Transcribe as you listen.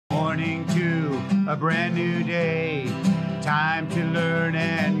a brand new day. Time to learn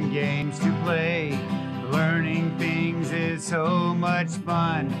and games to play. Learning things is so much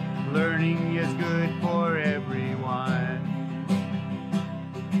fun. Learning is good for everyone.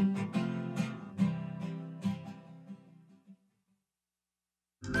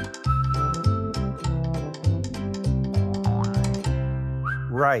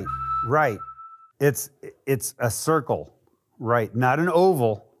 Right. It's a circle, right? Not an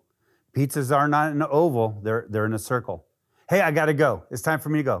oval. Pizzas are not an oval. They're in a circle. Hey, I gotta go. It's time for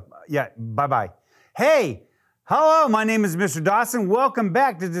me to go. Yeah, bye-bye. Hey, hello, my name is Mr. Dawson. Welcome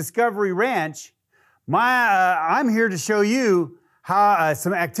back to Discovery Ranch. I'm here to show you how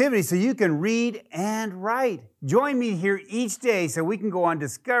some activities so you can read and write. Join me here each day so we can go on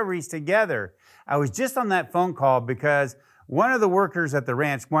discoveries together. I was just on that phone call because one of the workers at the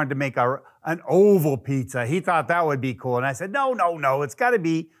ranch wanted to make an oval pizza. He thought that would be cool. And I said, no, it's got to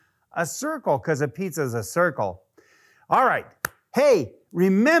be a circle because a pizza is a circle. All right. Hey,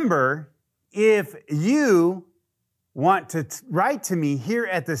 remember, if you want to write to me here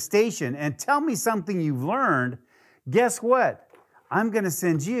at the station and tell me something you've learned, guess what? I'm going to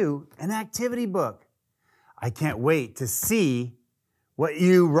send you an activity book. I can't wait to see what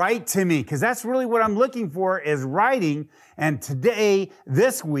you write to me, because that's really what I'm looking for is writing. And today,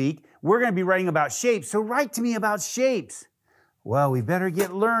 this week, we're going to be writing about shapes. So write to me about shapes. Well, we better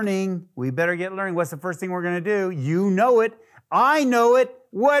get learning. What's the first thing we're going to do? You know it. I know it.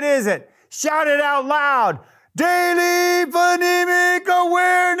 What is it? Shout it out loud. Daily phonemic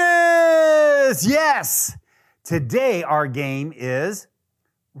awareness. Yes. Today, our game is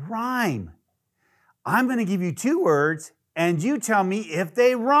rhyme. I'm going to give you 2 words, and you tell me if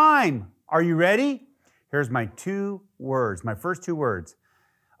they rhyme. Are you ready? Here's my 2 words, my first 2 words.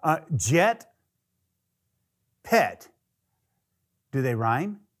 Jet, pet. Do they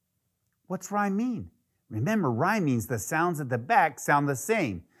rhyme? What's rhyme mean? Remember, rhyme means the sounds at the back sound the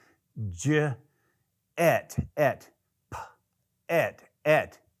same. J, et, p,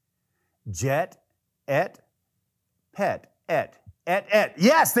 et. Jet, et, pet, et.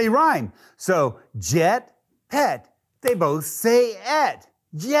 Yes, they rhyme. So, jet, pet. They both say et.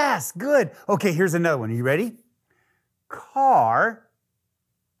 Yes, good. Okay, here's another one. Are you ready? Car,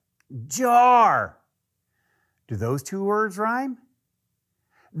 jar. Do those 2 words rhyme?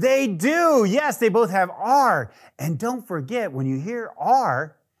 They do. Yes, they both have R. And don't forget, when you hear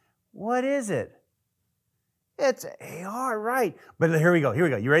R, what is it? It's AR, right. But here we go.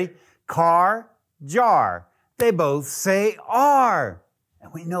 You ready? Car, jar. They both say R.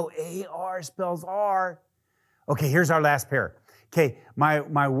 And we know AR spells R. Okay, here's our last pair. Okay,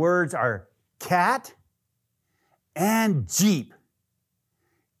 my words are cat and jeep.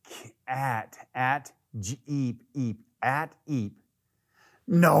 At, jeep, at, eep.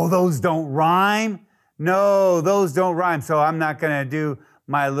 No, those don't rhyme. So I'm not going to do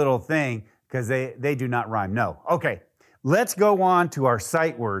my little thing because they do not rhyme. No. Okay, let's go on to our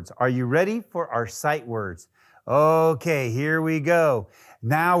sight words. Are you ready for our sight words? Okay, here we go.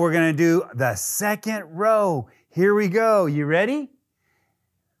 Now we're going to do the second row. Here we go. You ready?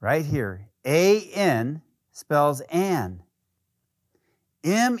 Right here. A-N spells an.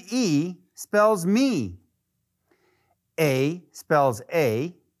 M-E spells me. A spells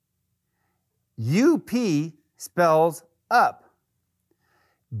a. U-P spells up.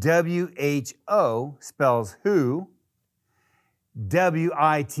 W-H-O spells who.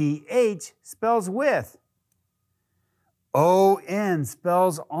 W-I-T-H spells with. O-N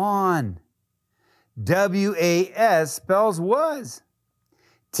spells on. W-A-S spells was.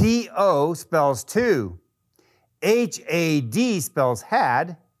 T-O spells to. H-A-D spells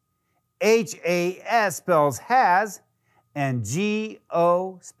had. H-A-S spells has. And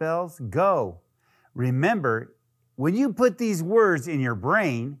G-O spells go. Remember, when you put these words in your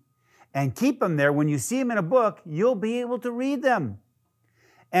brain and keep them there, when you see them in a book, you'll be able to read them.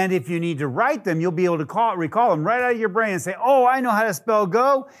 And if you need to write them, you'll be able to recall them right out of your brain and say, oh, I know how to spell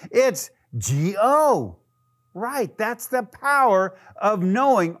go. It's G-O. Right, that's the power of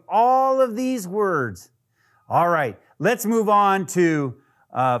knowing all of these words. All right, let's move on to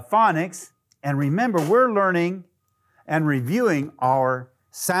phonics. And remember, we're learning and reviewing our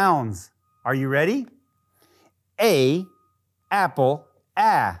sounds. Are you ready? A, apple,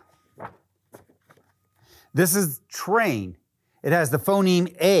 a. This is train. It has the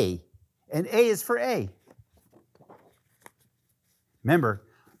phoneme A, and A is for A. Remember,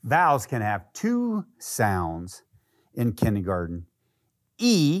 vowels can have 2 sounds in kindergarten.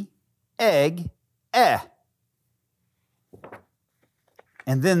 E, egg, eh.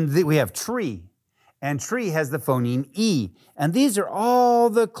 And then we have tree. And tree has the phoneme E. And these are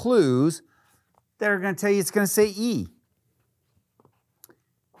all the clues that are going to tell you it's going to say E.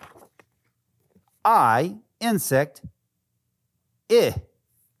 I, insect, I.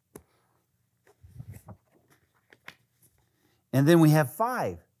 And then we have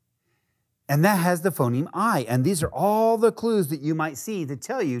 5. And that has the phoneme I. And these are all the clues that you might see to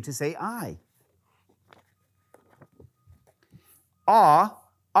tell you to say I.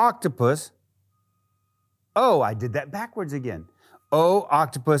 Octopus. Oh, I did that backwards again. O,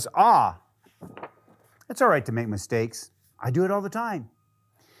 octopus, It's all right to make mistakes. I do it all the time.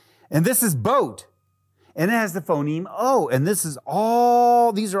 And this is boat. And it has the phoneme O. And these are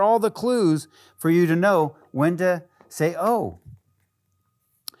all the clues for you to know when to say O.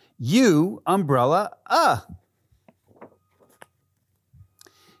 U, umbrella,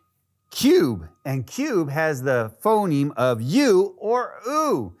 Cube. And cube has the phoneme of U or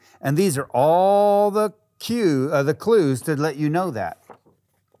oo. And these are all the clues to let you know that.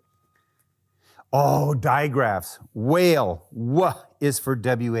 Oh, digraphs. Whale. W is for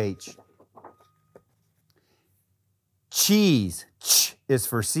WH. Cheese. Ch is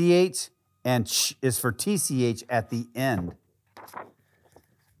for CH. And ch is for TCH at the end.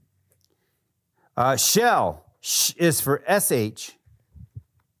 Shell. Sh is for SH.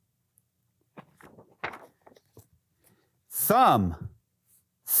 Thumb.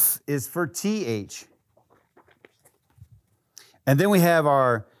 Th is for TH. And then we have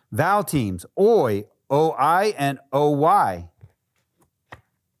our vowel teams. Oi, OI, and OY.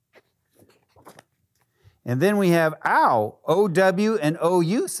 And then we have ow. OW and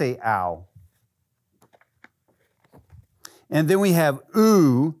OU say ow. And then we have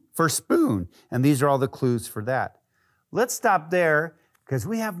oo for spoon. And these are all the clues for that. Let's stop there because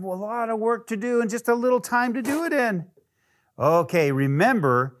we have a lot of work to do and just a little time to do it in. Okay,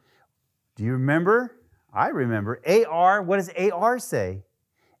 remember, do you remember? I remember. AR, what does AR say?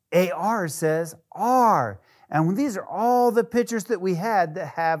 AR says R. And these are all the pictures that we had that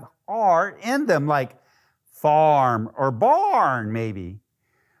have R in them, like farm or barn, maybe.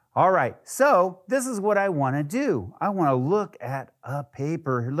 All right, so this is what I want to do. I want to look at a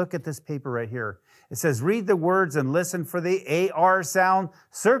paper. Look at this paper right here. It says, read the words and listen for the AR sound.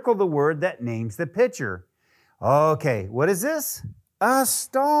 Circle the word that names the picture. Okay, what is this? A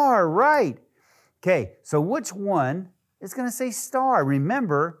star, right. Okay, so which one is going to say star?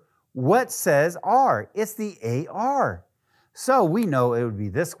 Remember, what says R? It's the AR. So we know it would be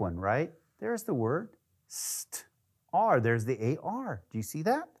this one, right? There's the word R. There's the AR. Do you see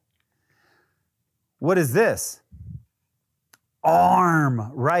that? What is this?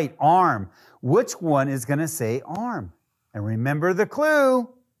 Arm, right, arm. Which one is going to say arm? And remember the clue.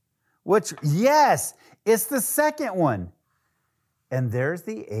 Yes, it's the second one. And there's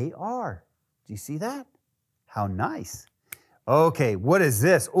the AR. Do you see that? How nice. Okay, what is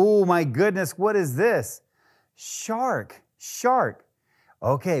this? Oh my goodness, what is this? Shark, shark.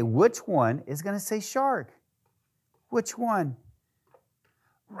 Okay, which one is going to say shark? Which one?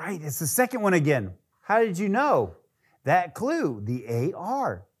 Right, it's the second one again. How did you know? That clue, the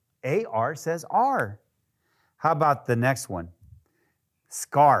AR. AR says R. How about the next one?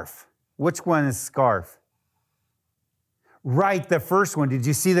 Scarf. Which one is scarf? Right, the first one. Did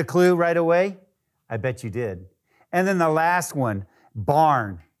you see the clue right away? I bet you did. And then the last one,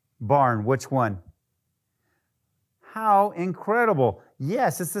 barn. Barn, which one? How incredible.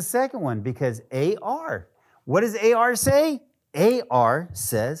 Yes, it's the second one because AR. What does AR say? AR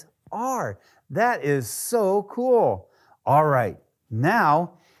says R. That is so cool. All right,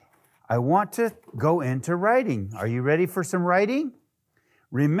 now I want to go into writing. Are you ready for some writing?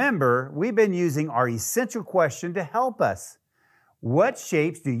 Remember, we've been using our essential question to help us. What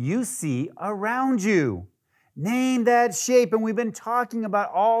shapes do you see around you? Name that shape. And we've been talking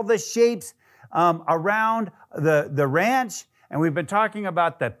about all the shapes around the ranch. And we've been talking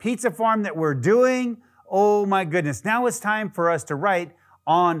about the pizza farm that we're doing. Oh my goodness. Now it's time for us to write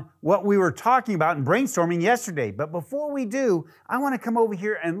on what we were talking about and brainstorming yesterday. But before we do, I want to come over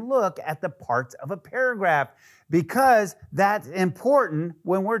here and look at the parts of a paragraph because that's important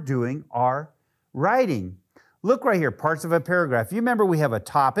when we're doing our writing. Look right here, parts of a paragraph. You remember we have a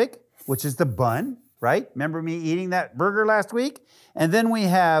topic, which is the bun, right? Remember me eating that burger last week? And then we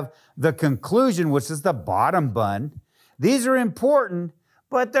have the conclusion, which is the bottom bun. These are important,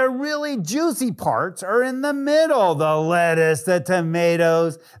 but the really juicy parts are in the middle. The lettuce, the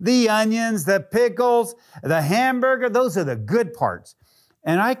tomatoes, the onions, the pickles, the hamburger. Those are the good parts.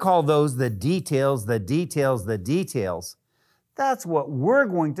 And I call those the details, the details, the details. That's what we're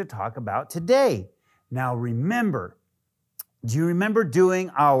going to talk about today. Now remember, do you remember doing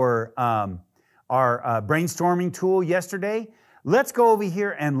our brainstorming tool yesterday? let's go over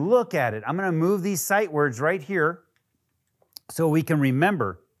here and look at it. I'm going to move these sight words right here so we can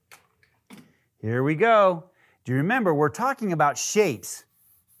remember. Here we go. Do you remember we're talking about shapes?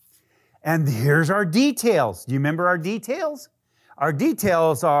 And here's our details. Do you remember our details? Our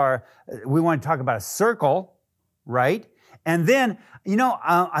details are, we want to talk about a circle, right? And then, you know,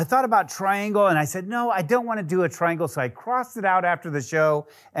 I thought about triangle and I said, no, I don't want to do a triangle. So I crossed it out after the show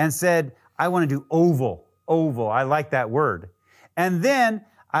and said, I want to do oval. Oval, I like that word. And then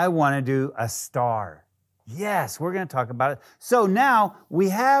I want to do a star. Yes, we're going to talk about it. So now we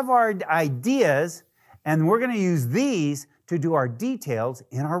have our ideas and we're going to use these to do our details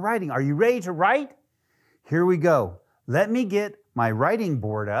in our writing. Are you ready to write? Here we go. Let me get my writing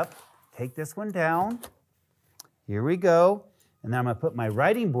board up. Take this one down. Here we go. And then I'm going to put my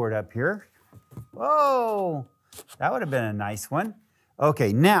writing board up here. Whoa, that would have been a nice one.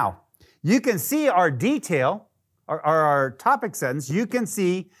 Okay, now you can see our detail, our topic sentence. You can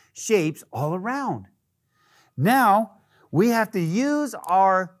see shapes all around. Now we have to use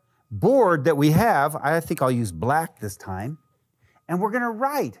our board that we have. I think I'll use black this time. And we're going to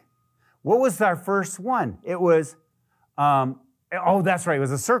write. What was our first one? It was, oh, that's right. It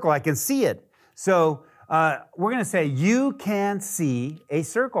was a circle. I can see it. So we're going to say, you can see a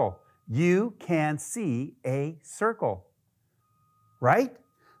circle. You can see a circle. Right?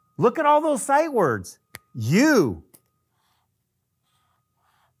 Look at all those sight words. You.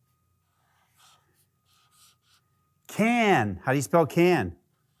 Can. How do you spell can?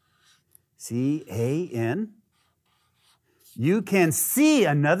 C-A-N. You can see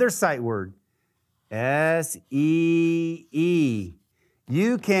another sight word. S-E-E.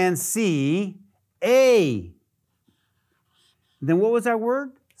 You can see a. Then what was our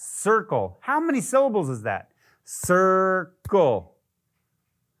word? Circle. How many syllables is that? Circle.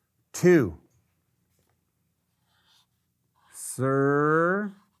 2.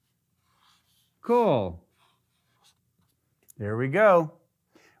 Circle. There we go.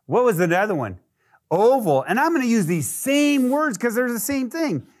 What was another one? Oval. And I'm going to use these same words because they're the same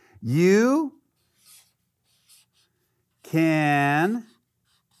thing. You can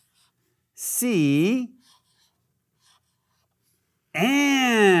see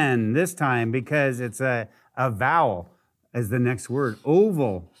and this time because it's a vowel as the next word.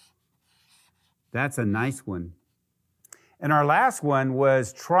 Oval. That's a nice one. And our last one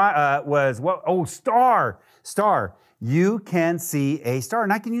was what? Oh, star. Star. You can see a star.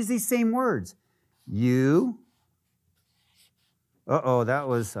 And I can use these same words. You. Uh-oh, that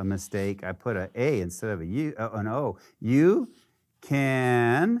was a mistake. I put an A instead of a U, an O. You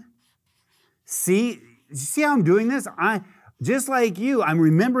can see. You see how I'm doing this? Just like you, I'm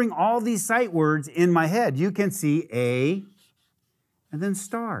remembering all these sight words in my head. You can see a and then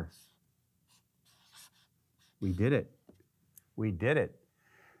star. We did it. We did it.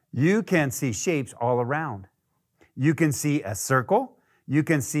 You can see shapes all around. You can see a circle. You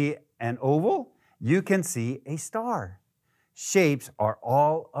can see an oval. You can see a star. Shapes are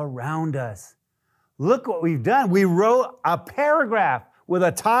all around us. Look what we've done. We wrote a paragraph with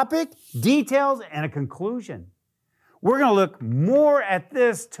a topic, details, and a conclusion. We're going to look more at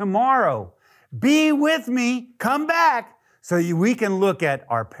this tomorrow. Be with me. Come back so we can look at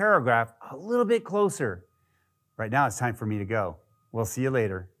our paragraph a little bit closer. Right now, it's time for me to go. We'll see you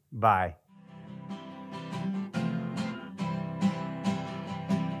later. Bye.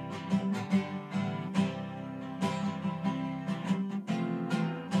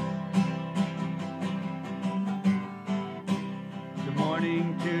 Good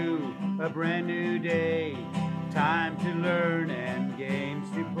morning to a brand new day. Time to learn and games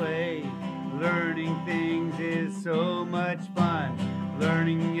to play. Learning things is so much fun.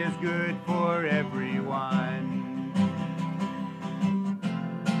 Learning is good for everyone.